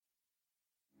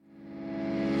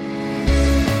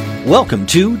Welcome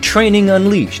to Training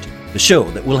Unleashed, the show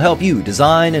that will help you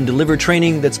design and deliver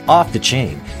training that's off the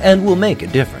chain and will make a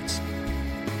difference.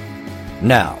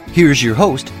 Now, here's your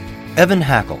host, Evan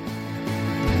Hackle.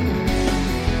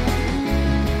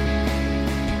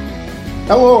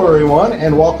 Hello, everyone,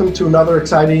 and welcome to another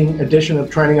exciting edition of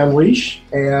Training Unleashed,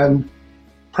 and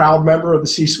proud member of the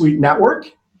C-Suite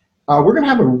Network. We're going to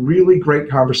have a really great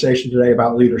conversation today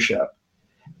about leadership.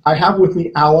 I have with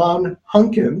me Alon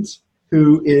Hunkins,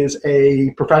 who is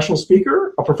a professional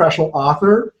speaker, a professional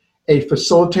author, a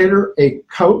facilitator, a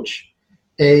coach,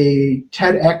 a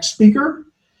TEDx speaker,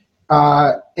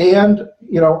 and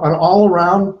an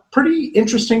all-around pretty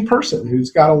interesting person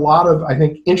who's got a lot of, I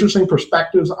think, interesting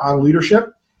perspectives on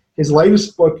leadership. His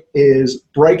latest book is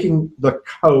Breaking the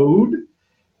Code.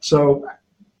 So,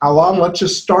 Alon, let's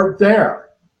just start there.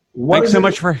 Thanks so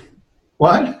much for...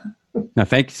 What? No,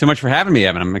 thank you so much for having me,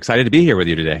 Evan. I'm excited to be here with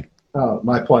you today. Oh,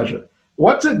 my pleasure.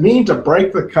 What's it mean to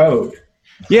break the code?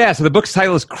 Yeah, so the book's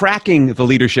title is Cracking the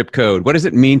Leadership Code. What does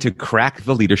it mean to crack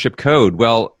the leadership code?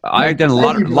 Well, I've done a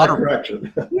lot of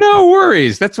correction. No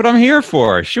worries. That's what I'm here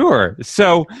for. Sure.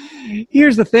 So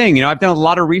here's the thing. I've done a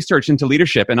lot of research into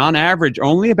leadership, and on average,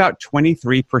 only about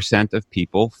 23% of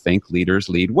people think leaders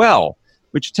lead well,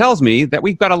 which tells me that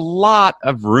we've got a lot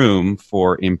of room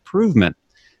for improvement.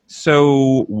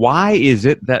 So why is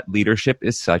it that leadership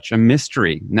is such a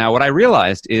mystery? Now, what I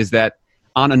realized is that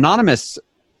on anonymous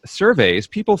surveys,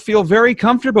 people feel very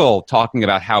comfortable talking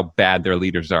about how bad their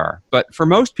leaders are. But for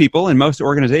most people in most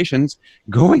organizations,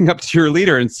 going up to your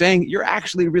leader and saying you're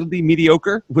actually really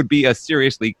mediocre would be a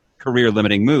seriously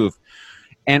career-limiting move.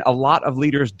 And a lot of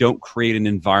leaders don't create an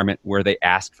environment where they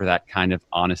ask for that kind of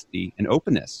honesty and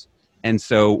openness. And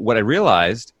so what I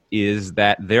realized is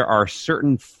that there are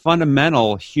certain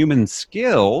fundamental human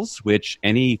skills, which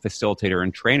any facilitator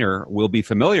and trainer will be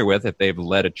familiar with if they've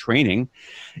led a training,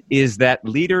 is that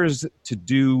leaders, to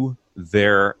do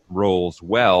their roles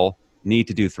well, need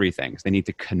to do three things. They need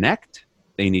to connect,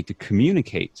 they need to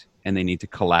communicate, and they need to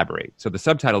collaborate. So the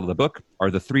subtitle of the book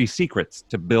are the three secrets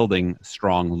to building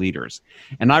strong leaders.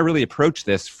 And I really approach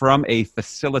this from a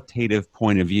facilitative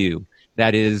point of view.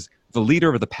 That is, the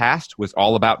leader of the past was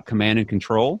all about command and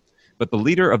control, but the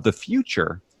leader of the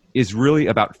future is really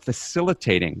about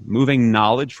facilitating, moving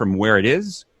knowledge from where it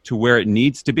is to where it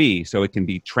needs to be so it can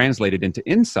be translated into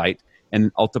insight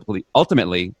and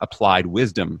ultimately applied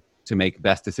wisdom to make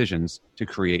best decisions to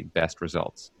create best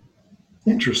results.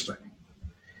 Interesting.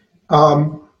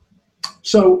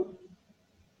 So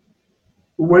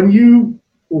when you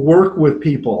work with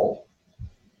people,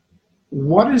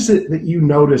 what is it that you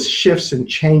notice shifts and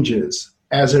changes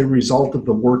as a result of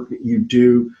the work that you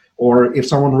do? Or if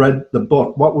someone read the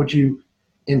book, what would you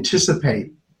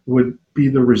anticipate would be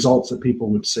the results that people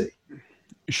would see?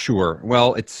 Sure.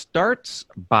 Well, it starts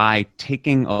by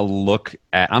taking a look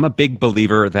at, I'm a big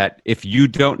believer that if you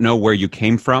don't know where you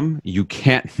came from, you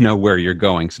can't know where you're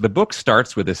going. So the book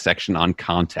starts with a section on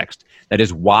context. That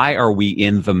is, why are we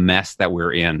in the mess that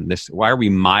we're in? Why are we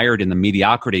mired in the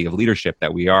mediocrity of leadership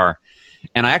that we are?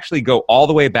 And I actually go all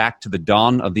the way back to the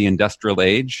dawn of the industrial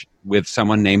age with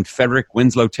someone named Frederick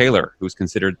Winslow Taylor, who's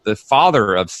considered the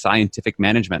father of scientific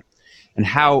management, and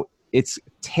how it's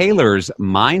Taylor's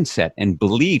mindset and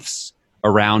beliefs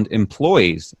around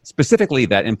employees, specifically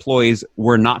that employees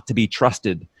were not to be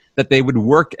trusted, that they would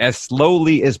work as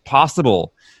slowly as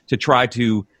possible to try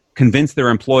to convince their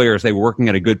employers they were working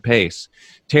at a good pace.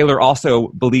 Taylor also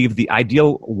believed the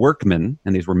ideal workman,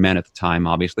 and these were men at the time,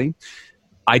 obviously,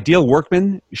 ideal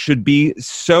workman should be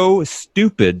so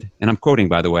stupid, and I'm quoting,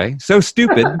 by the way, so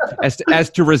stupid as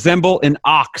to resemble an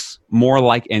ox more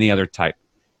like any other type.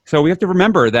 So we have to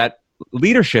remember that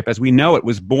leadership, as we know it,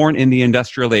 was born in the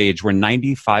industrial age where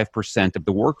 95% of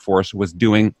the workforce was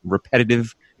doing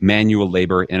repetitive manual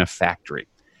labor in a factory.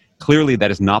 Clearly,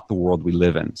 that is not the world we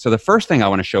live in. So the first thing I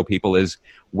want to show people is,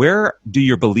 where do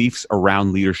your beliefs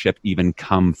around leadership even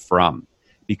come from?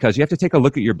 Because you have to take a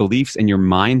look at your beliefs and your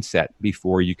mindset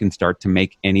before you can start to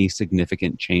make any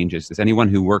significant changes. As anyone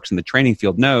who works in the training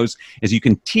field knows, is you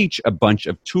can teach a bunch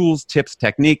of tools, tips,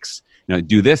 techniques,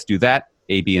 do this, do that,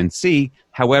 A, B, and C.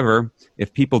 However,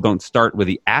 if people don't start with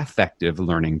the affective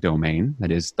learning domain,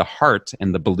 that is the heart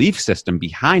and the belief system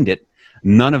behind it,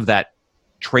 none of that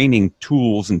training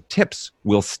tools and tips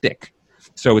will stick.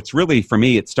 So it's really, for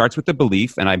me, it starts with the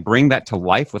belief, and I bring that to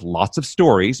life with lots of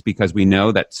stories, because we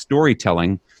know that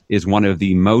storytelling is one of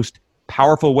the most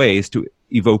powerful ways to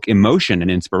evoke emotion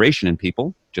and inspiration in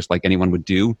people, just like anyone would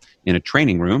do in a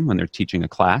training room when they're teaching a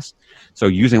class. So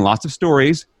using lots of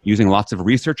stories, using lots of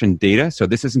research and data. So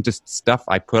this isn't just stuff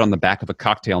I put on the back of a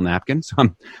cocktail napkin. So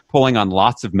I'm pulling on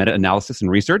lots of meta-analysis and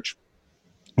research.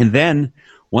 And then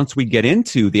once we get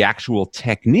into the actual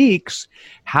techniques,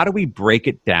 how do we break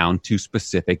it down to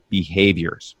specific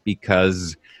behaviors?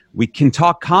 Because we can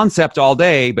talk concept all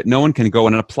day, but no one can go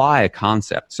and apply a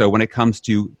concept. So when it comes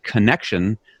to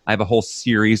connection, I have a whole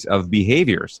series of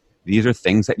behaviors. These are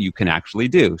things that you can actually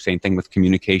do. Same thing with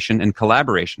communication and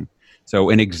collaboration. So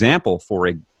an example for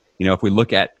if we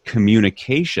look at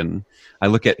communication, I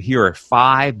look at here are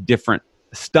 5 different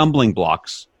stumbling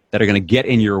blocks that are going to get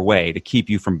in your way to keep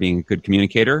you from being a good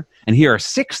communicator. And here are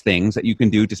 6 things that you can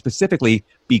do to specifically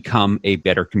become a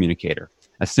better communicator.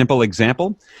 A simple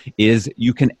example is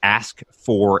you can ask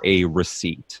for a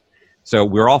receipt. So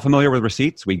we're all familiar with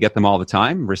receipts. We get them all the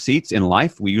time. Receipts in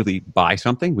life, we usually buy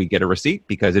something, we get a receipt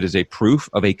because it is a proof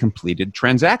of a completed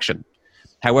transaction.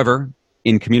 However,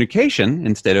 in communication,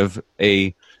 instead of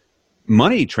a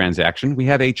money transaction, we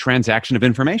have a transaction of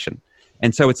information.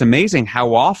 And so it's amazing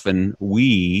how often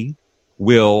we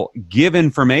will give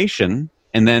information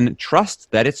and then trust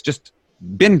that it's just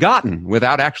been gotten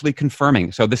without actually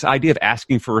confirming. So this idea of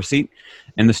asking for a receipt,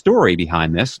 and the story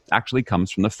behind this actually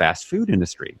comes from the fast food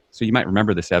industry. So you might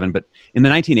remember this, Evan, but in the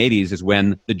 1980s is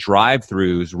when the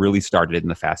drive-thrus really started in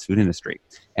the fast food industry.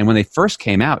 And when they first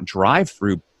came out,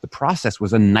 drive-through, the process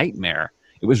was a nightmare.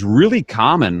 It was really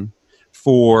common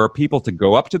for people to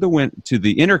go up to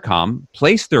the intercom,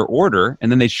 place their order,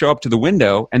 and then they'd show up to the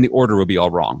window and the order would be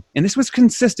all wrong. And this was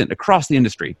consistent across the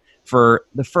industry for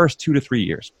the first 2 to 3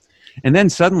 years. And then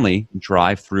suddenly,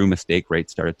 drive-through mistake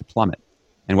rates started to plummet.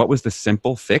 And what was the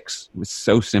simple fix? It was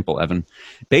so simple, Evan.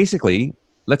 Basically,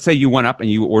 let's say you went up and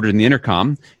you ordered in the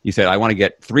intercom. You said, I want to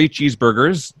get 3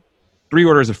 cheeseburgers, 3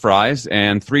 orders of fries,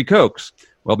 and 3 Cokes.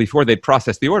 Well, before they'd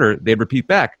process the order, they'd repeat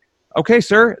back, okay,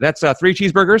 sir, that's 3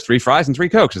 cheeseburgers, 3 fries, and 3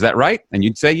 Cokes. Is that right? And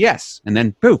you'd say yes. And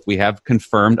then poof, we have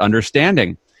confirmed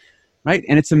understanding, right?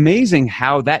 And it's amazing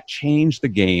how that changed the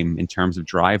game in terms of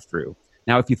drive-through.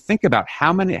 Now, if you think about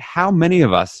how many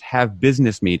of us have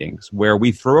business meetings where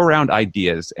we throw around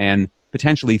ideas and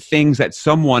potentially things that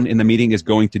someone in the meeting is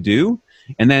going to do,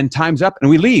 and then time's up and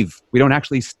we leave. We don't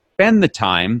actually spend the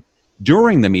time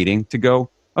during the meeting to go,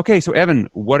 okay, so Evan,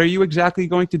 what are you exactly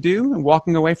going to do and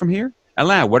walking away from here?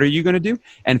 Alain, what are you going to do?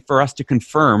 And for us to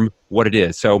confirm what it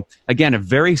is. So again, a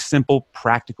very simple,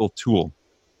 practical tool.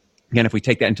 Again, if we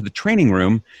take that into the training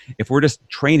room, if we're just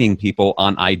training people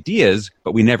on ideas,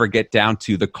 but we never get down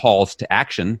to the calls to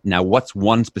action, now what's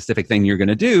one specific thing you're going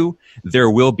to do, there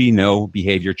will be no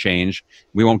behavior change.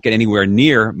 We won't get anywhere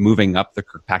near moving up the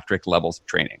Kirkpatrick levels of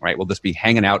training, right? We'll just be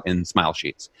hanging out in smile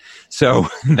sheets. So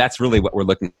that's really what we're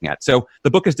looking at. So the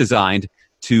book is designed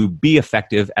to be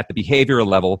effective at the behavioral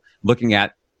level, looking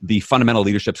at the fundamental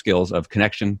leadership skills of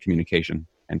connection, communication,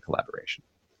 and collaboration.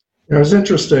 It was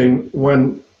interesting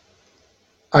when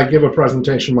I give a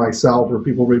presentation myself or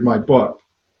people read my book.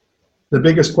 The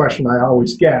biggest question I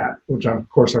always get, which of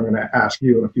course I'm going to ask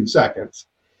you in a few seconds,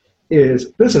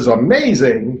 is, this is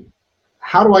amazing.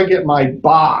 How do I get my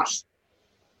boss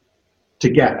to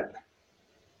get it?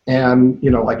 And,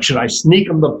 should I sneak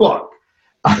them the book?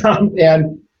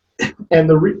 And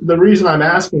the reason I'm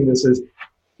asking this is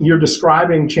you're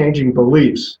describing changing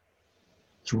beliefs.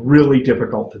 It's really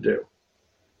difficult to do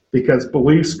because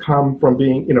beliefs come from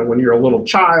being, when you're a little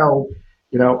child,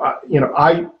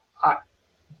 I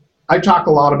talk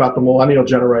a lot about the millennial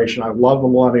generation. I love the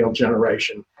millennial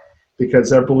generation because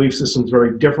their belief system is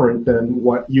very different than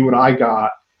what you and I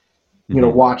got,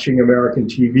 watching American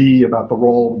TV about the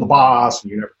role of the boss,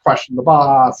 and you never question the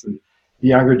boss, and the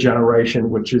younger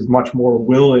generation, which is much more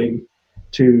willing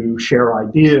to share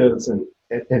ideas and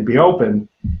be open.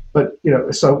 But,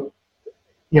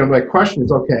 my question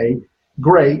is, okay,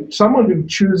 great. Someone who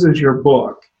chooses your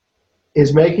book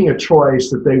is making a choice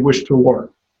that they wish to learn,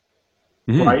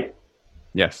 right?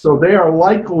 Yes. So they are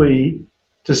likely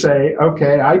to say,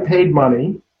 okay, I paid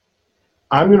money.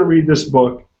 I'm going to read this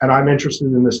book and I'm interested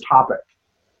in this topic.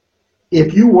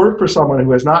 If you work for someone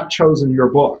who has not chosen your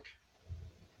book,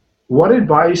 what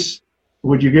advice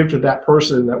would you give to that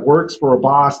person that works for a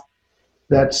boss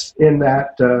that's in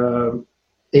that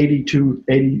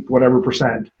 80 whatever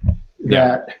percent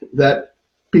that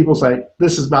people say,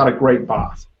 this is not a great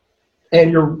boss?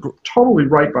 And you're totally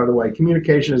right, by the way.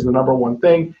 Communication is the number one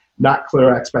thing, not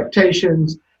clear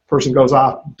expectations. Person goes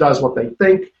off, does what they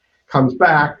think, comes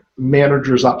back,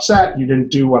 manager's upset, you didn't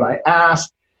do what I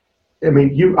asked. I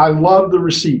mean, I love the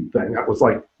receipt thing. That was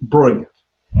brilliant.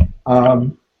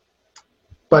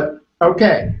 But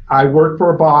okay, I work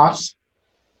for a boss.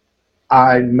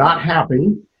 I'm not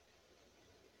happy.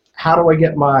 How do I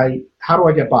get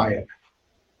buy-in?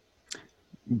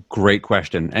 Great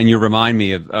question. And you remind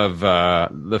me of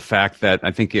the fact that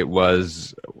I think it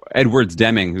was Edwards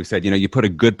Deming, who said, you put a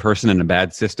good person in a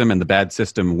bad system and the bad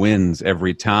system wins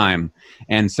every time.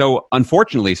 And so,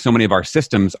 unfortunately, so many of our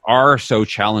systems are so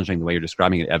challenging the way you're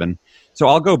describing it, Evan. So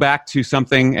I'll go back to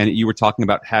something, and you were talking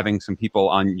about having some people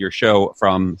on your show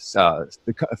from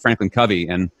Franklin Covey,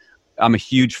 and I'm a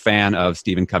huge fan of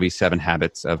Stephen Covey's 7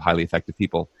 Habits of Highly Effective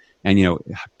People. And,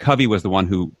 Covey was the one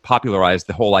who popularized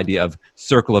the whole idea of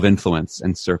circle of influence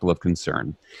and circle of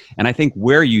concern. And I think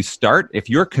where you start,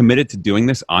 if you're committed to doing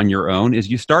this on your own, is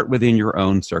you start within your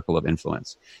own circle of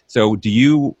influence. So do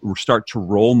you start to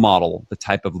role model the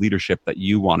type of leadership that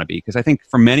you want to be? Because I think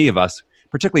for many of us,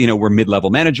 particularly, we're mid-level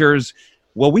managers,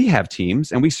 well, we have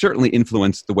teams, and we certainly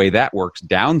influence the way that works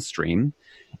downstream.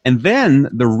 And then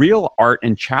the real art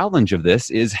and challenge of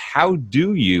this is, how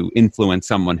do you influence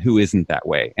someone who isn't that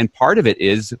way? And part of it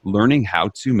is learning how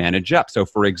to manage up. So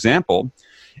for example,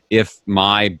 if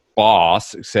my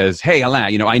boss says, hey,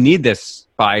 Alain, I need this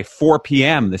by 4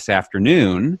 p.m. this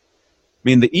afternoon,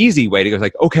 the easy way to go is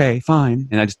like, okay, fine.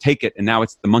 And I just take it. And now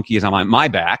the monkey is on my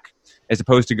back, as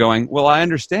opposed to going, well, I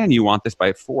understand you want this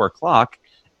by 4 o'clock.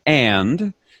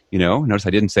 And notice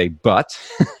I didn't say but,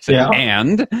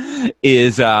 and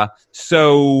is,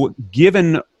 so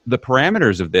given the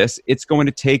parameters of this, it's going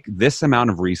to take this amount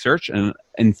of research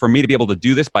and for me to be able to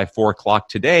do this by 4 o'clock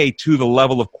today to the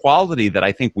level of quality that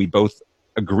I think we both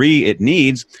agree it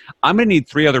needs, I'm going to need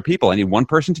 3 other people. I need one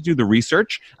person to do the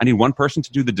research, I need one person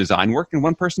to do the design work, and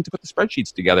one person to put the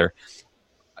spreadsheets together.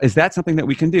 Is that something that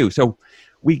we can do? So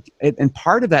and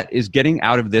part of that is getting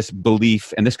out of this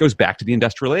belief, and this goes back to the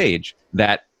industrial age,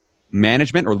 that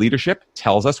management or leadership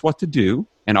tells us what to do,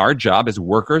 and our job as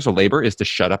workers or labor is to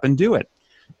shut up and do it.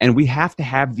 And we have to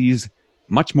have these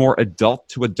much more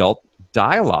adult-to-adult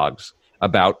dialogues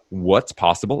about what's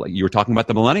possible. You were talking about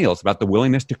the millennials, about the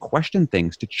willingness to question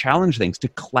things, to challenge things, to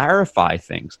clarify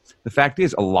things. The fact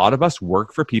is, a lot of us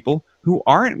work for people who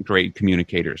aren't great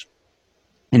communicators.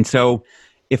 And so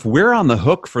if we're on the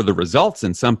hook for the results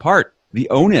in some part, the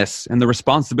onus and the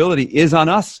responsibility is on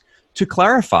us to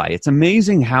clarify. It's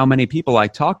amazing how many people I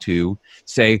talk to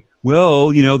say, well,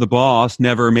 the boss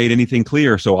never made anything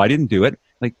clear, so I didn't do it.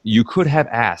 Like, you could have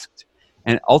asked.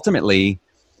 And ultimately,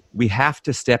 we have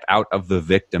to step out of the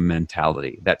victim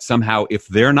mentality that somehow if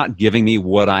they're not giving me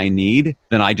what I need,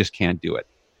 then I just can't do it.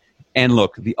 And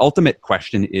look, the ultimate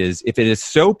question is, if it is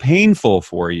so painful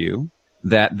for you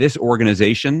that this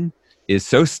organization is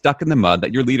so stuck in the mud,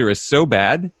 that your leader is so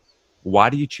bad, why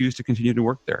do you choose to continue to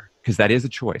work there? Because that is a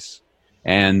choice.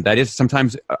 And that is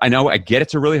sometimes, I get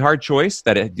it's a really hard choice,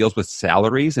 that it deals with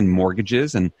salaries and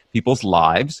mortgages and people's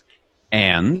lives.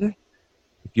 And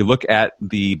if you look at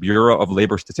the Bureau of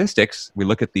Labor Statistics, we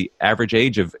look at the average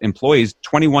age of employees,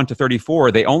 21 to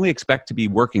 34, they only expect to be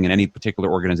working in any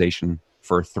particular organization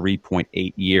for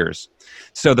 3.8 years.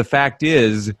 So the fact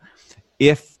is,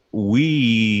 if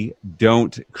we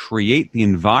don't create the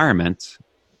environment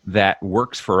that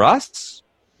works for us,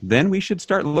 then we should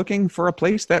start looking for a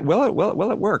place that will it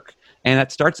work. And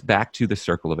that starts back to the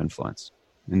circle of influence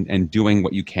and doing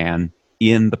what you can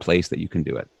in the place that you can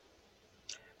do it.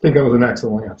 I think that was an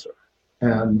excellent answer.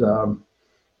 And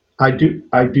I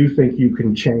do think you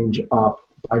can change up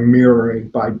by mirroring,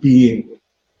 by being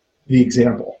the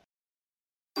example.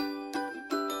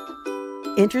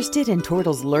 Interested in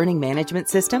Tortle's learning management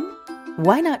system?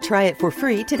 Why not try it for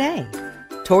free today?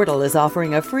 Tortle is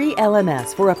offering a free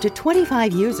LMS for up to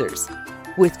 25 users.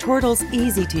 With Tortle's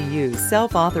easy-to-use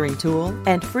self-authoring tool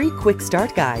and free quick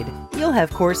start guide, you'll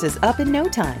have courses up in no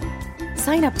time.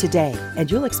 Sign up today and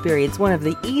you'll experience one of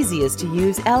the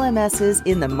easiest-to-use LMSs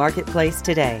in the marketplace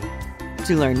today.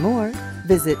 To learn more,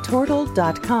 visit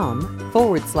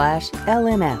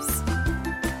tortle.com/LMS.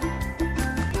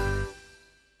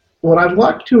 What I'd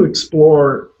like to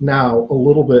explore now a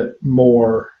little bit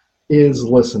more is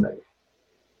listening,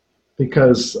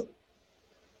 because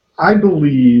I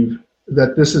believe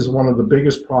that this is one of the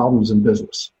biggest problems in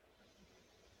business.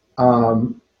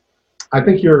 I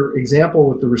think your example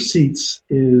with the receipts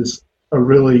is a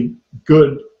really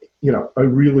good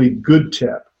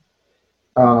tip.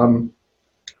 But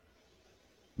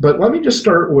let me just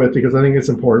start with, because I think it's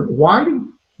important, why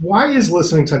is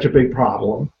listening such a big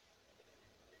problem?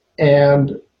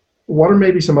 And what are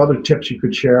maybe some other tips you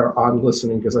could share on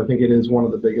listening? Because I think it is one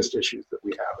of the biggest issues that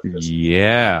we have in this.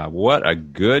 Yeah, what a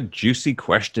good, juicy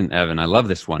question, Evan. I love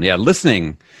this one. Yeah,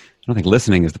 listening. I don't think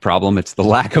listening is the problem. It's the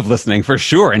lack of listening for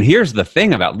sure. And here's the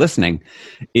thing about listening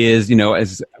is,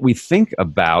 as we think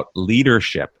about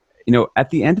leadership,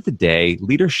 at the end of the day,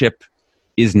 leadership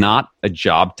is not a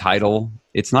job title.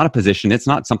 It's not a position. It's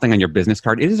not something on your business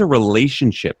card. It is a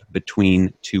relationship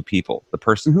between two people, the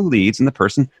person who leads and the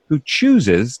person who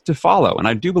chooses to follow. And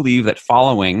I do believe that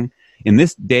following in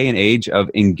this day and age of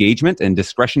engagement and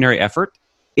discretionary effort,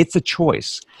 it's a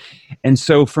choice. And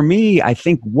so for me, I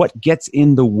think what gets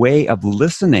in the way of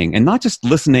listening, and not just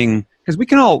listening, because we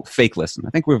can all fake listen. I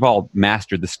think we've all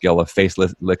mastered the skill of fake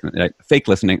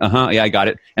listening. Yeah, I got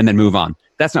it. And then move on.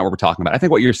 That's not what we're talking about. I think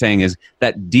what you're saying is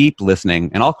that deep listening,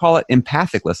 and I'll call it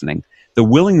empathic listening, the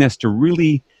willingness to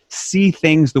really see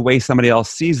things the way somebody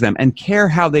else sees them and care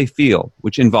how they feel,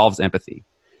 which involves empathy.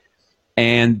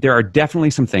 And there are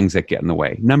definitely some things that get in the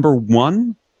way. Number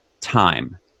one,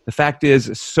 time. The fact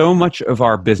is, so much of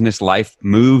our business life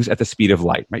moves at the speed of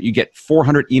light, right? You get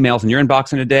 400 emails in your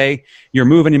inbox in a day. You're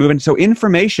moving. So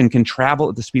information can travel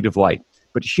at the speed of light.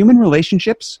 But human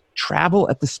relationships travel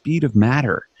at the speed of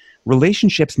matter.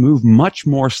 Relationships move much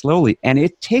more slowly. And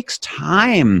it takes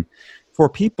time for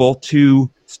people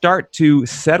to start to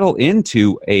settle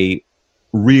into a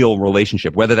real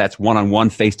relationship, whether that's one-on-one,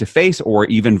 face-to-face, or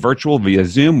even virtual via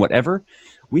Zoom, whatever.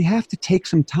 We have to take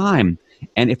some time.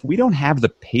 And if we don't have the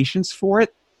patience for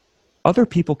it, other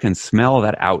people can smell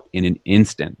that out in an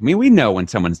instant. I mean, we know when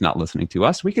someone's not listening to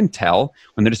us. We can tell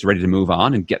when they're just ready to move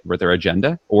on and get with their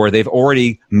agenda, or they've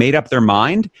already made up their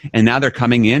mind, and now they're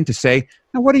coming in to say,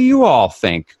 now, what do you all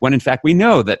think? When in fact, we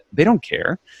know that they don't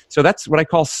care. So that's what I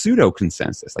call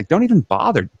pseudo-consensus. Like, don't even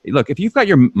bother. Look, if you've got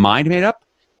your mind made up,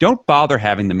 don't bother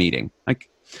having the meeting. Like,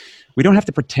 we don't have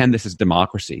to pretend this is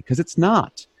democracy, because it's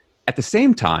not. At the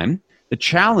same time, the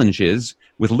challenge is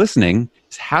with listening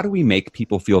is how do we make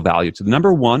people feel valued? So the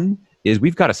number one is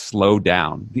we've got to slow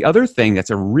down. The other thing that's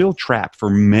a real trap for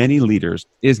many leaders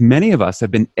is many of us have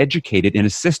been educated in a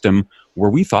system where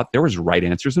we thought there was right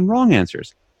answers and wrong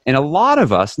answers. And a lot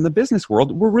of us in the business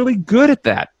world were really good at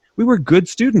that. We were good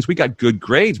students. We got good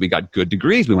grades. We got good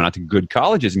degrees. We went out to good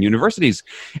colleges and universities.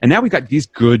 And now we got these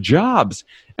good jobs.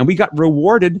 And we got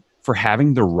rewarded for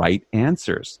having the right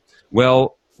answers.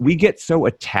 Well, we get so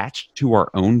attached to our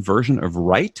own version of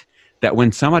right that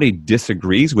when somebody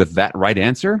disagrees with that right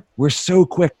answer, we're so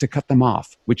quick to cut them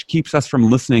off, which keeps us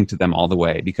from listening to them all the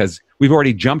way because we've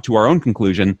already jumped to our own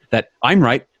conclusion that I'm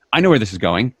right, I know where this is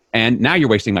going, and now you're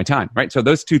wasting my time, right? So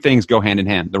those two things go hand in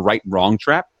hand, the right-wrong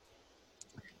trap.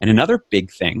 And another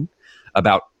big thing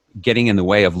about getting in the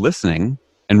way of listening,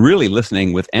 and really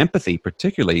listening with empathy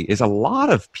particularly, is a lot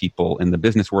of people in the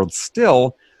business world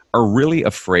still are really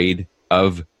afraid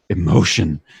of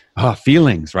emotion,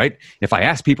 feelings, right? If I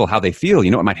ask people how they feel,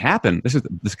 you know what might happen?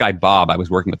 This guy, Bob, I was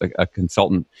working with a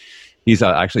consultant. He's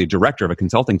actually a director of a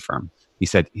consulting firm. He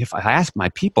said, if I ask my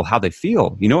people how they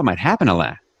feel, you know what might happen,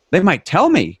 Alain? They might tell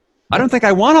me. I don't think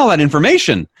I want all that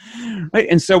information, right?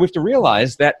 And so we have to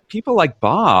realize that people like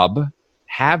Bob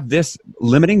have this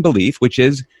limiting belief, which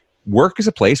is work is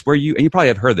a place where and you probably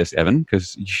have heard this, Evan,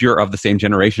 because you're of the same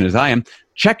generation as I am,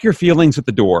 check your feelings at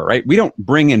the door, right? We don't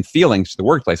bring in feelings to the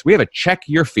workplace. We have a check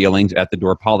your feelings at the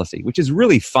door policy, which is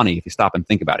really funny if you stop and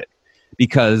think about it,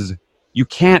 because you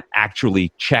can't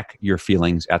actually check your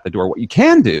feelings at the door. What you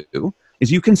can do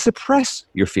is you can suppress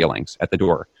your feelings at the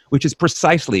door, which is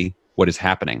precisely what is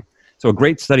happening. So a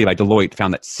great study by Deloitte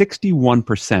found that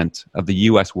 61% of the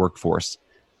US workforce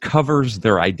covers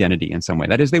their identity in some way.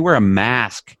 That is, they wear a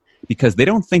mask because they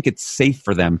don't think it's safe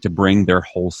for them to bring their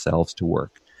whole selves to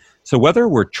work. So whether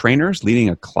we're trainers leading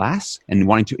a class and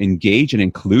wanting to engage and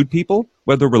include people,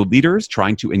 whether we're leaders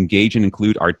trying to engage and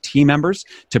include our team members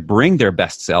to bring their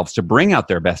best selves, to bring out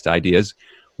their best ideas,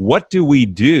 what do we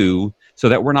do so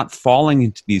that we're not falling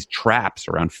into these traps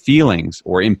around feelings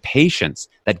or impatience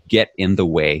that get in the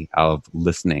way of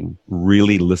listening,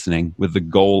 really listening with the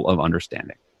goal of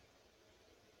understanding?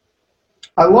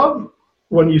 I love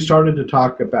when you started to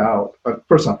talk about,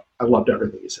 first off, I loved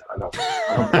everything you said. I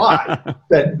don't lie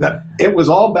that it was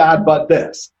all bad but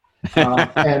this.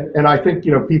 And I think,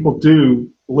 people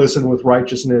do listen with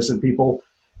righteousness, and people,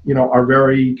 are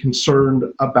very concerned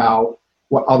about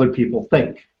what other people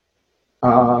think,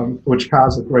 which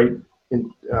causes great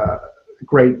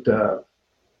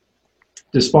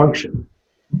dysfunction.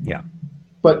 Yeah.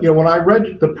 But, when I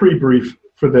read the pre-brief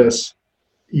for this,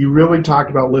 you really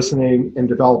talked about listening and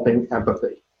developing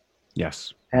empathy.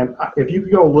 Yes. And if you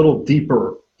could go a little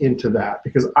deeper into that,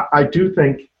 because I do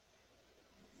think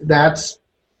that's,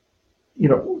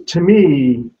 to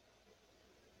me,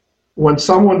 when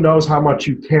someone knows how much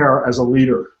you care as a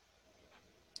leader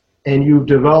and you've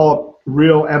developed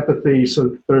real empathy so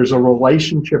that there's a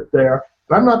relationship there,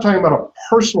 and I'm not talking about a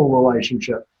personal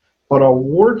relationship, but a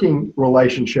working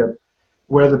relationship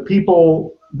where the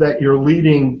people that you're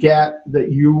leading get that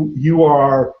you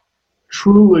are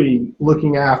truly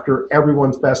looking after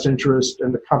everyone's best interest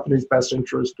and the company's best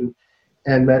interest,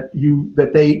 and that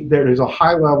there is a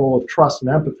high level of trust and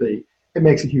empathy, it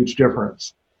makes a huge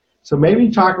difference. So maybe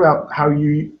talk about how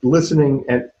you listening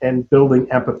and building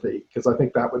empathy, because I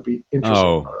think that would be interesting.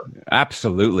 Oh,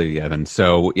 absolutely, Evan.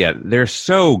 So yeah, they're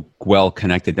so well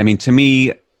connected. I mean, to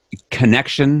me,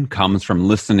 connection comes from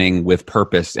listening with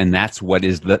purpose, and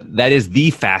that is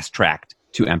the fast track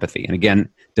to empathy. And again,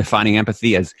 defining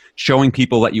empathy as showing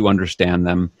people that you understand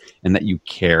them and that you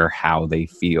care how they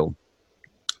feel.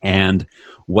 And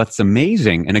what's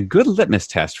amazing and a good litmus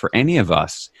test for any of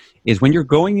us is when you're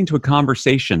going into a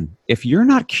conversation, if you're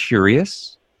not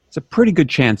curious, it's a pretty good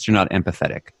chance you're not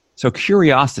empathetic. So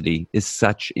curiosity is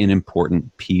such an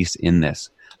important piece in this.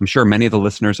 I'm sure many of the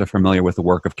listeners are familiar with the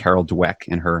work of Carol Dweck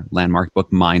in her landmark book,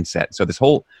 Mindset. So this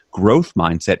whole growth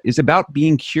mindset is about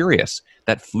being curious,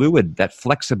 that fluid, that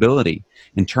flexibility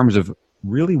in terms of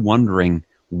really wondering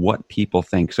what people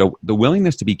think. So the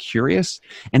willingness to be curious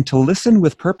and to listen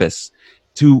with purpose,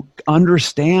 to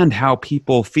understand how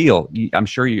people feel. I'm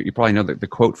sure you probably know the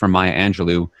quote from Maya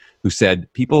Angelou, who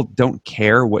said, people don't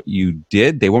care what you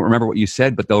did. They won't remember what you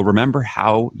said, but they'll remember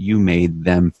how you made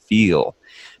them feel.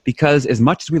 Because as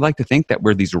much as we like to think that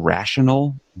we're these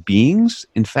rational beings,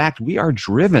 in fact, we are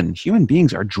driven. Human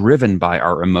beings are driven by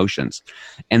our emotions.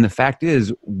 And the fact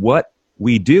is, what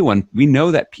we do, and we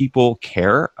know that people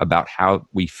care about how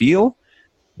we feel,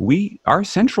 our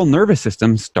central nervous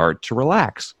systems start to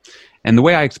relax. And the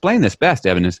way I explain this best,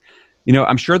 Evan, is,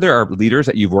 I'm sure there are leaders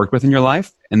that you've worked with in your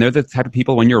life, and they're the type of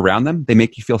people when you're around them, they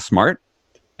make you feel smart.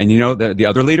 And the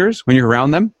other leaders, when you're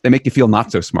around them, they make you feel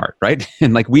not so smart, right?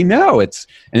 And we know it's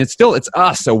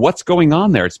us. So what's going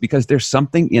on there? It's because there's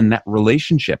something in that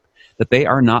relationship that they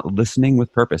are not listening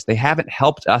with purpose. They haven't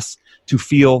helped us to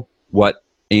feel what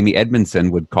Amy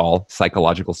Edmondson would call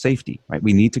psychological safety, right?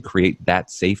 We need to create that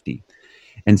safety.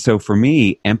 And so for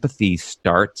me, empathy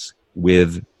starts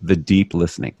with the deep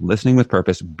listening with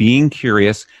purpose, being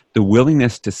curious, the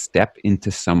willingness to step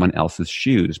into someone else's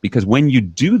shoes. Because when you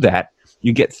do that,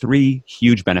 you get three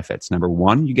huge benefits. Number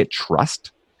one, you get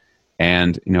trust.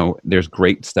 And, there's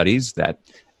great studies that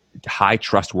high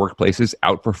trust workplaces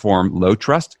outperform low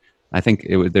trust. I think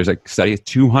there's a study of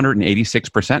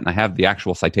 286%, and I have the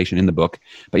actual citation in the book.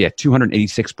 But yeah,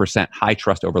 286% high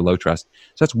trust over low trust.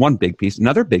 So that's one big piece.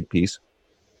 Another big piece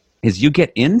is you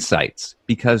get insights,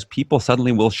 because people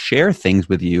suddenly will share things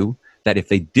with you that if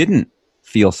they didn't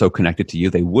feel so connected to you,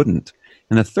 they wouldn't.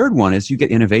 And the third one is you get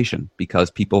innovation,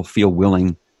 because people feel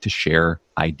willing to share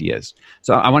ideas.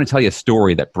 So I want to tell you a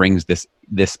story that brings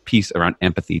this piece around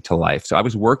empathy to life. So I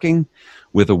was working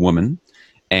with a woman,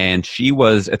 and she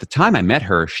was, at the time I met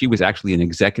her, she was actually an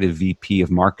executive VP of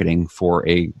marketing for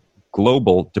a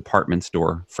global department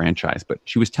store franchise. But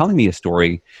she was telling me a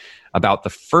story about the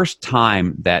first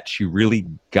time that she really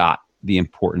got the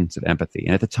importance of empathy.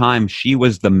 And at the time, she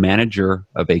was the manager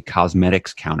of a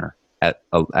cosmetics counter at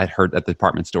the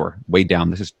department store, way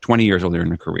down. This is 20 years older in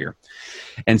her career.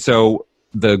 And so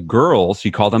the girls,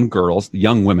 she called them girls, the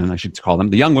young women, I should call them,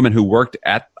 the young women who worked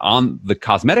on the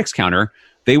cosmetics counter,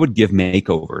 they would give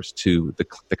makeovers to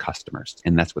the customers.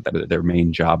 And that's what their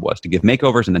main job was, to give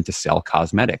makeovers and then to sell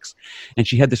cosmetics. And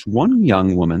she had this one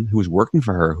young woman who was working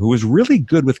for her who was really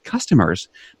good with customers,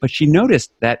 but she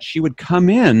noticed that she would come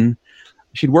in,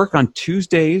 she'd work on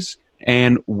Tuesdays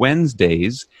and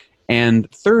Wednesdays and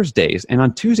Thursdays. And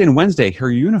on Tuesday and Wednesday,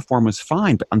 her uniform was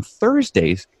fine. But on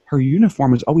Thursdays, her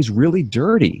uniform was always really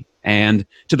dirty. And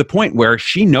to the point where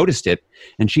she noticed it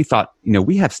and she thought,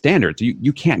 we have standards.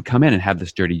 You can't come in and have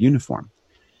this dirty uniform.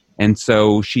 And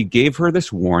so she gave her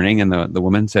this warning, and the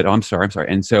woman said, oh, I'm sorry.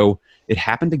 And so it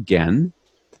happened again.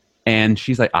 And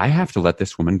she's like, I have to let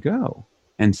this woman go.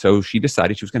 And so she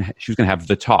decided she was going to have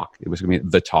the talk. It was going to be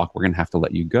the talk. We're going to have to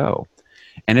let you go.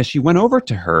 And as she went over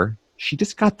to her, she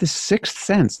just got this sixth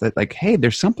sense that hey,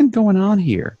 there's something going on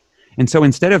here. And so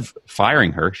instead of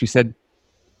firing her, she said,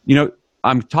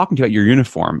 I'm talking to you about your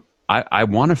uniform. I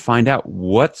want to find out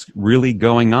what's really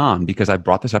going on, because I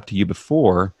brought this up to you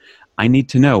before. I need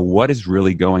to know what is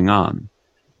really going on.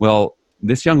 Well,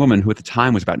 this young woman, who at the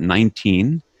time was about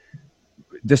 19,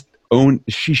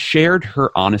 she shared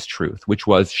her honest truth, which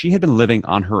was she had been living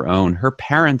on her own. Her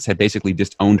parents had basically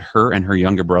disowned her and her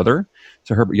younger brother.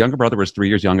 So her younger brother was 3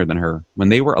 years younger than her. When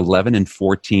they were 11 and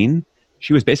 14,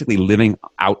 she was basically living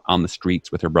out on the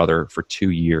streets with her brother for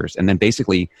 2 years. And then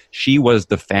basically she was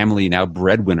the family now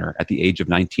breadwinner at the age of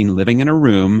 19, living in a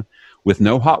room with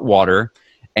no hot water.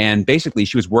 And basically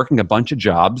she was working a bunch of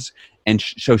jobs. And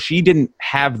so she didn't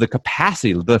have the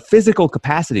capacity, the physical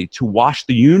capacity to wash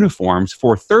the uniforms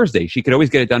for Thursday. She could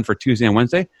always get it done for Tuesday and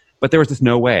Wednesday, But there was just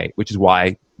no way, which is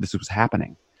why this was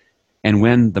happening. And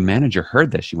when the manager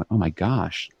heard this, she went, oh my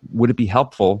gosh, would it be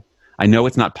helpful? I know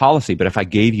it's not policy, but if I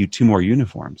gave you 2 more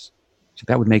uniforms, so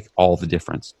that would make all the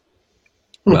difference.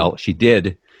 Well, she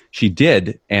did. She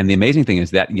did. And the amazing thing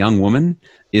is that young woman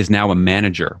is now a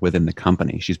manager within the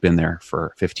company. She's been there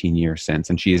for 15 years since,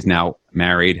 and she is now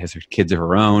married, has her kids of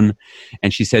her own.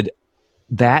 And she said,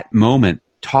 that moment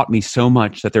taught me so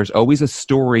much that there's always a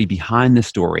story behind the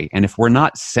story. And if we're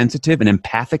not sensitive and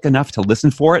empathic enough to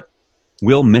listen for it,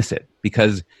 we'll miss it,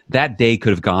 because that day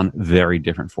could have gone very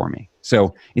different for me.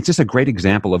 So it's just a great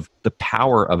example of the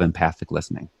power of empathic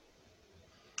listening.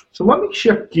 So let me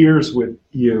shift gears with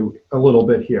you a little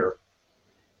bit here.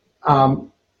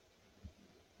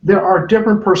 There are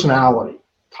different personality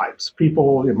types.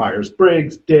 People,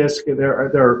 Myers-Briggs, DISC, there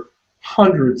are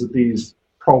hundreds of these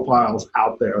profiles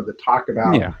out there that talk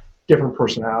about different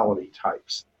personality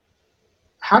types.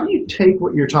 How do you take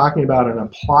what you're talking about and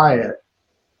apply it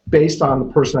based on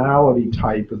the personality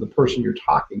type of the person you're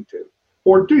talking to?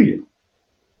 Or do you?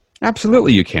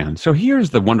 Absolutely you can. So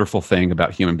here's the wonderful thing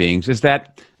about human beings is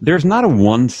that there's not a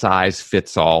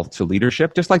one-size-fits-all to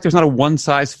leadership, just like there's not a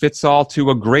one-size-fits-all to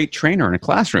a great trainer in a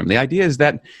classroom. The idea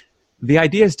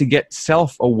is to get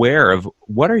self-aware of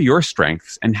what are your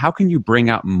strengths and how can you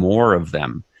bring out more of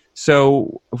them.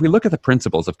 So if we look at the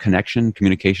principles of connection,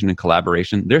 communication, and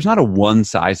collaboration, there's not a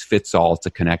one-size-fits-all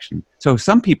to connection. So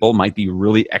some people might be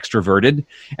really extroverted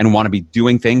and want to be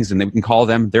doing things, and we can call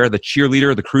them, they're the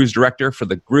cheerleader, the cruise director for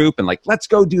the group, and like, let's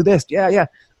go do this. Yeah.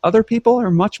 Other people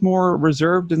are much more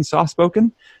reserved and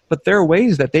soft-spoken, but there are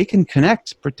ways that they can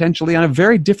connect potentially on a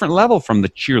very different level from the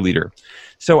cheerleader.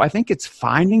 So I think it's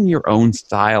finding your own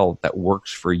style that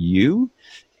works for you.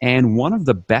 And one of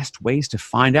the best ways to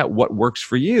find out what works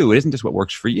for you, it isn't just what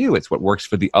works for you, it's what works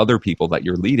for the other people that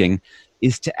you're leading,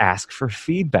 is to ask for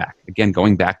feedback. Again,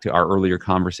 going back to our earlier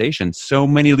conversation, so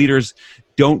many leaders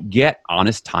don't get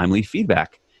honest, timely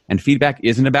feedback. And feedback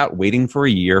isn't about waiting for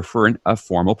a year for a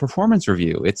formal performance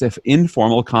review. It's an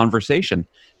informal conversation.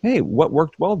 Hey, what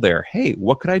worked well there? Hey,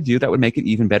 what could I do that would make it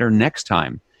even better next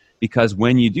time? Because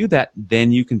when you do that,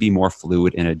 then you can be more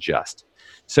fluid and adjust.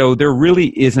 So there really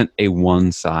isn't a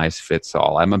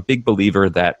one-size-fits-all. I'm a big believer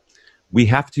that we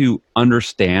have to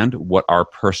understand what our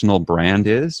personal brand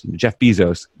is. Jeff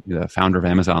Bezos, the founder of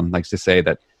Amazon, likes to say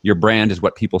that your brand is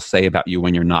what people say about you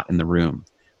when you're not in the room.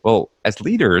 Well, as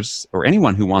leaders, or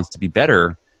anyone who wants to be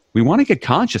better, we want to get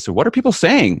conscious of what are people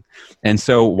saying. And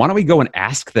so why don't we go and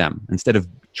ask them instead of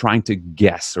trying to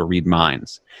guess or read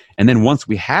minds? And then once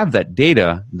we have that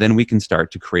data, then we can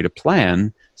start to create a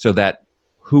plan so that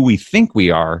who we think we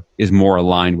are is more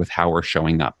aligned with how we're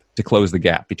showing up to close the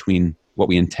gap between what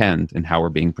we intend and how we're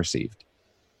being perceived.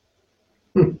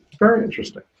 Very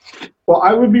interesting. Well,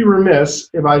 I would be remiss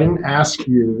if I didn't ask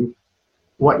you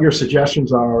what your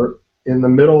suggestions are in the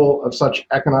middle of such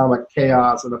economic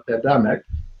chaos and a pandemic,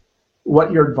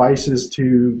 what your advice is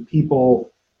to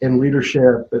people in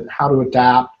leadership and how to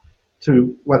adapt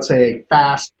to, let's say, a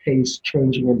fast-paced,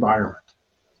 changing environment.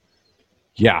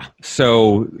 Yeah,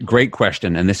 so great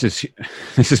question. And this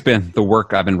has been the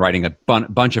work. I've been writing a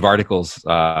bunch of articles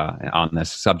on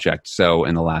this subject. So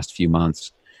in the last few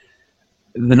months,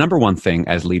 the number one thing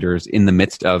as leaders in the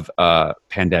midst of a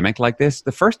pandemic like this,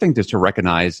 the first thing to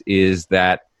recognize is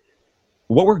that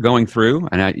what we're going through,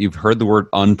 and you've heard the word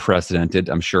unprecedented,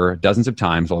 I'm sure, dozens of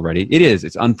times already.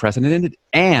 It's unprecedented,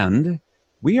 and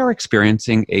we are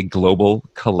experiencing a global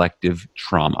collective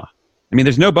trauma. I mean,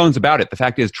 there's no bones about it. The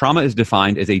fact is, trauma is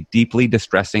defined as a deeply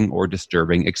distressing or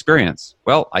disturbing experience.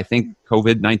 Well, I think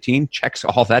COVID-19 checks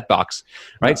all that box,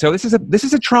 right? Yeah. So this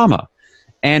is a trauma.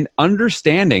 And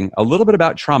understanding a little bit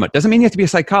about trauma doesn't mean you have to be a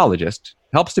psychologist.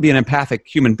 Helps to be an empathic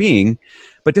human being,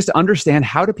 but just to understand,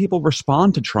 how do people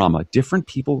respond to trauma? Different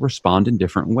people respond in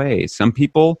different ways. Some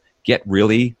people get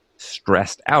really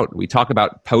stressed out. We talk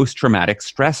about post-traumatic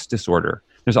stress disorder.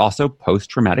 There's also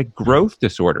post-traumatic growth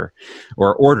disorder,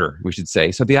 or order, we should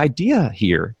say. So the idea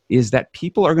here is that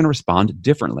people are going to respond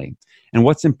differently. And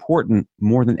what's important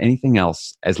more than anything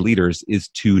else as leaders is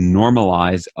to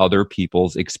normalize other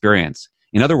people's experience.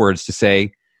 In other words, to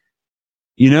say,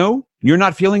 you're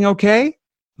not feeling okay?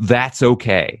 That's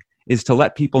okay. Is to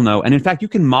let people know. And in fact, you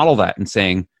can model that in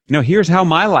saying, here's how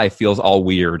my life feels all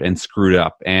weird and screwed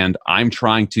up, and I'm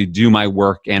trying to do my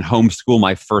work and homeschool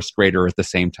my first grader at the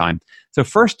same time. So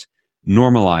first,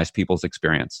 normalize people's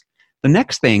experience. The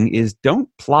next thing is, don't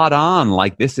plod on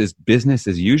like this is business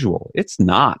as usual. It's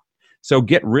not. So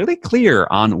get really clear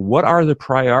on what are the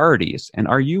priorities. And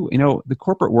are you, the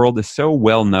corporate world is so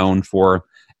well known for,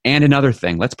 and another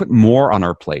thing, let's put more on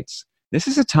our plates. This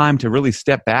is a time to really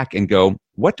step back and go,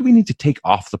 what do we need to take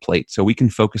off the plate so we can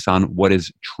focus on what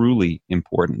is truly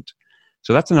important?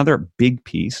 So that's another big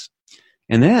piece.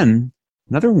 And then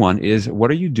another one is, what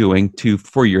are you doing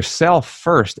for yourself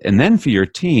first, and then for your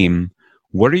team,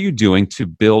 what are you doing to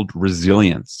build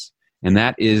resilience? And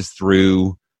that is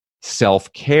through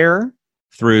self-care,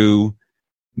 through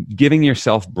giving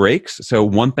yourself breaks. So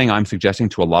one thing I'm suggesting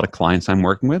to a lot of clients I'm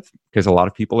working with, because a lot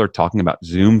of people are talking about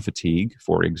Zoom fatigue,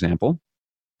 for example,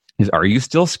 is, are you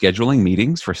still scheduling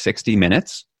meetings for 60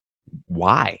 minutes?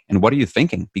 Why? And what are you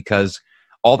thinking? Because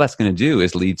all that's going to do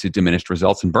is lead to diminished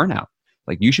results and burnout.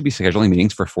 Like, you should be scheduling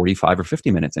meetings for 45 or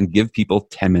 50 minutes and give people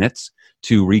 10 minutes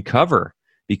to recover,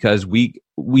 because we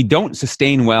don't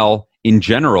sustain well in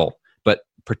general, but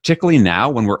particularly now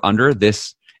when we're under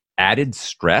this added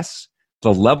stress,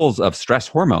 the levels of stress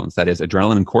hormones, that is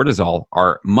adrenaline and cortisol,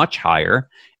 are much higher,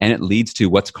 and it leads to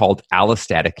what's called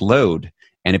allostatic load.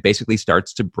 And it basically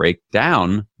starts to break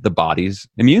down the body's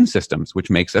immune systems, which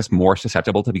makes us more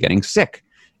susceptible to getting sick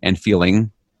and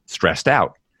feeling stressed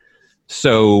out.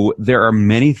 So there are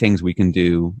many things we can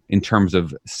do in terms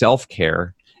of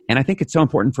self-care. And I think it's so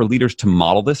important for leaders to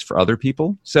model this for other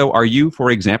people. So are you, for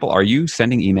example, are you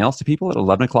sending emails to people at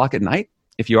 11 o'clock at night?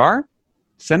 If you are,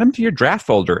 send them to your draft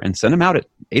folder and send them out at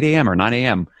 8 a.m. or 9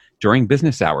 a.m. during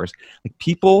business hours. Like,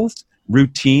 people's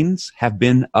routines have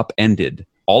been upended.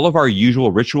 All of our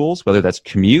usual rituals, whether that's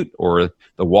commute or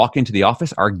the walk into the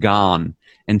office, are gone.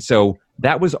 And so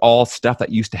that was all stuff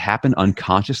that used to happen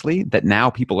unconsciously that now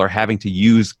people are having to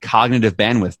use cognitive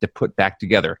bandwidth to put back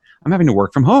together. I'm having to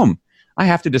work from home. I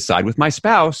have to decide with my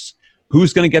spouse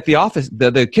who's going to get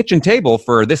the kitchen table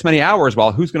for this many hours,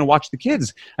 while who's going to watch the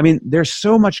kids. I mean, there's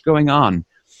so much going on,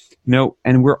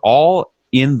 and we're all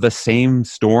in the same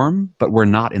storm, but we're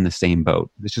not in the same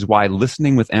boat. This is why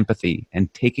listening with empathy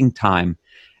and taking time,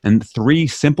 and 3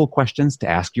 simple questions to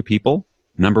ask your people.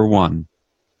 Number 1,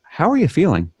 how are you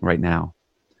feeling right now?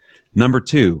 Number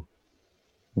 2,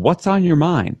 what's on your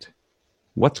mind?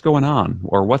 What's going on,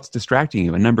 or what's distracting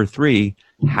you? And number 3,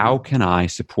 how can I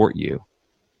support you?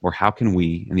 Or how can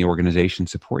we in the organization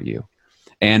support you?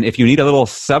 And if you need a little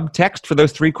subtext for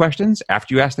those 3 questions,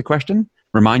 after you ask the question,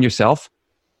 remind yourself,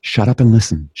 shut up and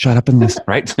listen. Shut up and listen,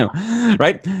 right?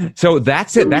 So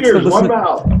that's it. That's the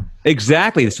listening.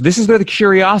 Exactly. So this is where the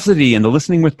curiosity and the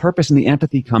listening with purpose and the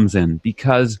empathy comes in,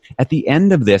 because at the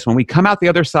end of this, when we come out the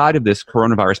other side of this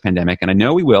coronavirus pandemic, and I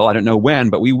know we will, I don't know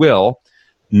when, but we will,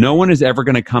 no one is ever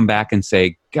going to come back and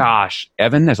say, gosh,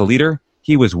 Evan, as a leader,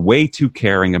 he was way too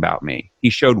caring about me. He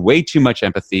showed way too much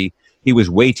empathy. He was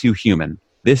way too human.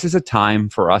 This is a time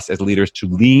for us as leaders to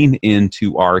lean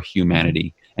into our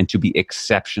humanity and to be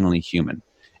exceptionally human.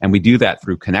 And we do that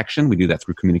through connection. We do that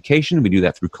through communication. We do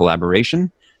that through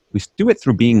collaboration. We do it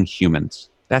through being humans.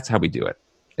 That's how we do it.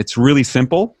 It's really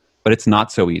simple, but it's not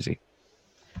so easy.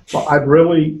 Well, I've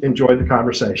really enjoyed the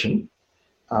conversation.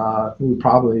 We're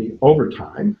probably over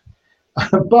time.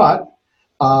 But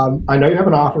I know you have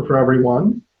an offer for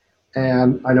everyone,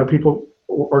 and I know people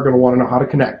are going to want to know how to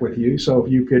connect with you. So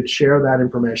if you could share that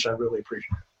information, I'd really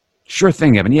appreciate it. Sure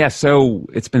thing, Evan. Yeah, so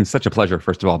it's been such a pleasure,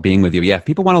 first of all, being with you. Yeah, if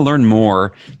people want to learn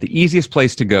more, the easiest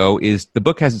place to go is, the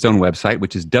book has its own website,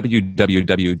 which is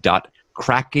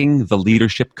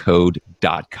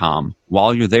www.crackingtheleadershipcode.com.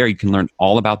 While you're there, you can learn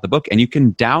all about the book, and you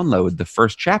can download the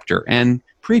first chapter and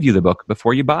preview the book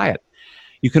before you buy it.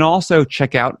 You can also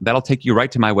check out, that'll take you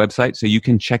right to my website, so you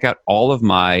can check out all of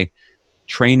my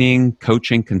training,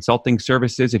 coaching, consulting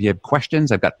services. If you have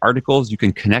questions, I've got articles. You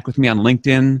can connect with me on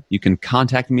LinkedIn. You can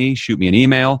contact me, shoot me an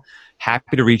email.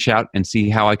 Happy to reach out and see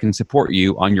how I can support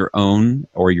you on your own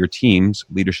or your team's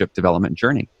leadership development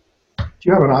journey. Do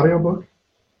you have an audiobook?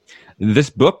 This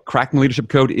book, Cracking the Leadership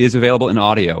Code, is available in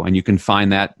audio, and you can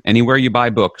find that anywhere you buy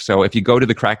books. So if you go to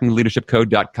the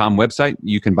crackingtheleadershipcode.com website,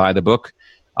 you can buy the book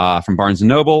from Barnes &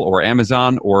 Noble or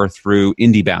Amazon, or through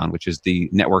IndieBound, which is the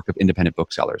network of independent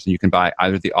booksellers. And you can buy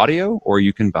either the audio or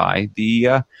you can buy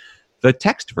the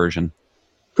text version.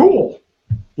 Cool.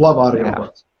 Love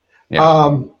audiobooks.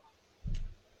 Yeah.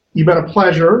 You've been a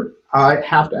pleasure. I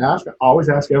have to ask, I always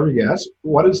ask every guest,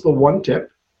 what is the one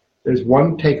tip? There's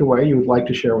one takeaway you would like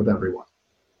to share with everyone.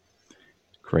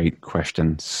 Great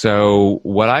question. So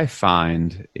what I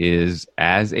find is,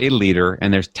 as a leader,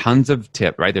 and there's tons of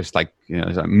tips, right? There's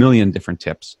there's a million different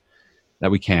tips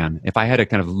that we can. If I had to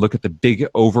kind of look at the big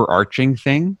overarching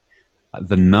thing,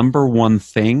 the number one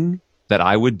thing that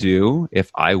I would do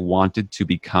if I wanted to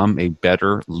become a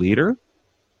better leader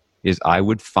is I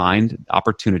would find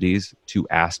opportunities to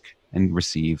ask and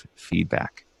receive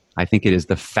feedback. I think it is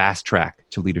the fast track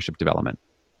to leadership development.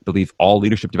 I believe all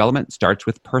leadership development starts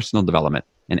with personal development,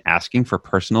 and asking for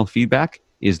personal feedback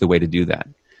is the way to do that.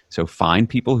 So find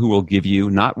people who will give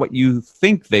you not what you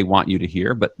think they want you to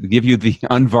hear, but give you the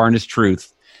unvarnished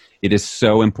truth. It is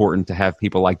so important to have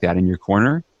people like that in your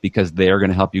corner because they are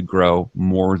going to help you grow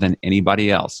more than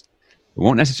anybody else. It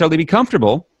won't necessarily be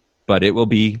comfortable, but it will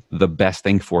be the best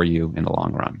thing for you in the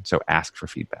long run. So ask for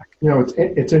feedback. You know,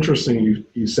 it's interesting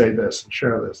you say this and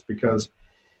share this because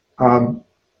I'm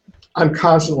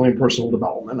constantly in personal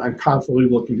development. I'm constantly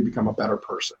looking to become a better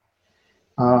person.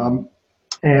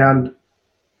 And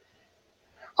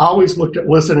I always looked at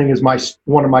listening as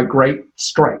one of my great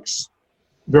strengths.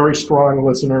 Very strong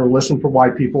listener, listen for why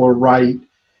people are right,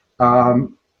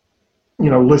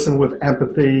 listen with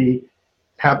empathy,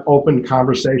 have open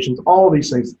conversations, all of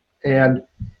these things. And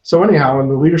so anyhow, in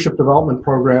the leadership development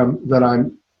program that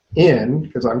I'm in,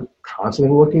 because I'm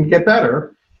constantly looking to get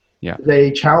better,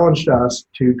 they challenged us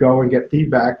to go and get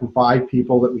feedback from 5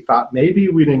 people that we thought maybe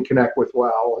we didn't connect with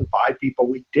well, and 5 people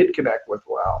we did connect with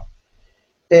well.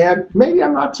 And maybe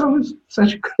I'm not as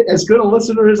good a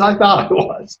listener as I thought I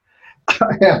was.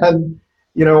 And,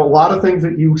 a lot of things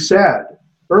that you said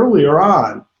earlier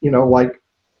on, like,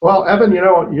 well, Evan,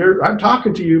 I'm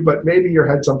talking to you, but maybe your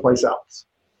head's someplace else.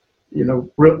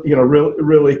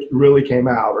 Really came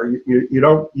out, or you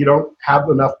don't have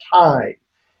enough time.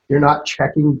 You're not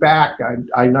checking back.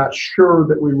 I'm not sure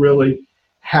that we really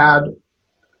had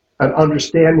an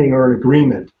understanding or an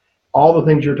agreement. All the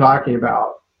things you're talking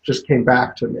about just came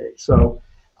back to me. So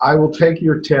I will take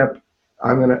your tip.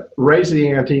 I'm going to raise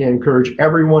the ante and encourage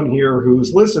everyone here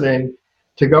who's listening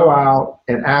to go out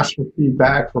and ask for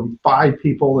feedback from 5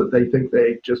 people that they think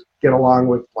they just get along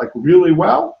with like really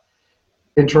well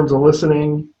in terms of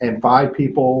listening, and 5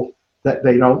 people that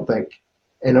they don't think.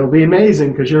 And it'll be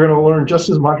amazing because you're going to learn just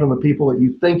as much from the people that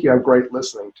you think you have great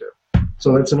listening to.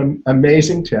 So that's an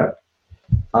amazing tip.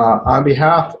 On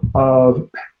behalf of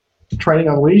Training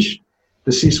Unleashed,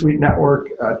 the C-Suite Network,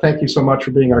 thank you so much for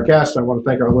being our guest. I want to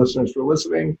thank our listeners for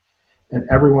listening, and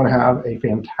everyone have a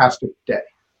fantastic day.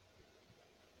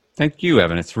 Thank you,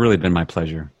 Evan. It's really been my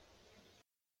pleasure.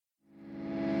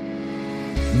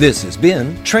 This has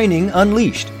been Training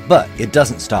Unleashed, but it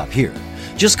doesn't stop here.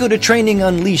 Just go to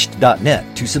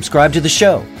trainingunleashed.net to subscribe to the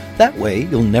show. That way,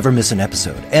 you'll never miss an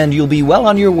episode, and you'll be well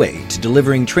on your way to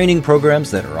delivering training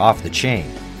programs that are off the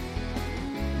chain.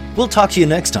 We'll talk to you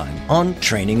next time on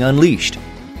Training Unleashed.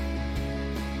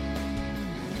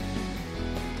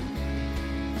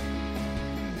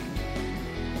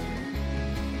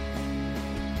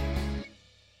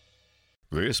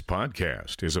 This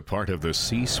podcast is a part of the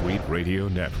C-Suite Radio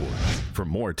Network. For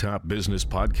more top business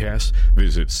podcasts,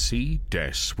 visit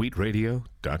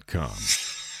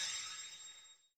c-suiteradio.com.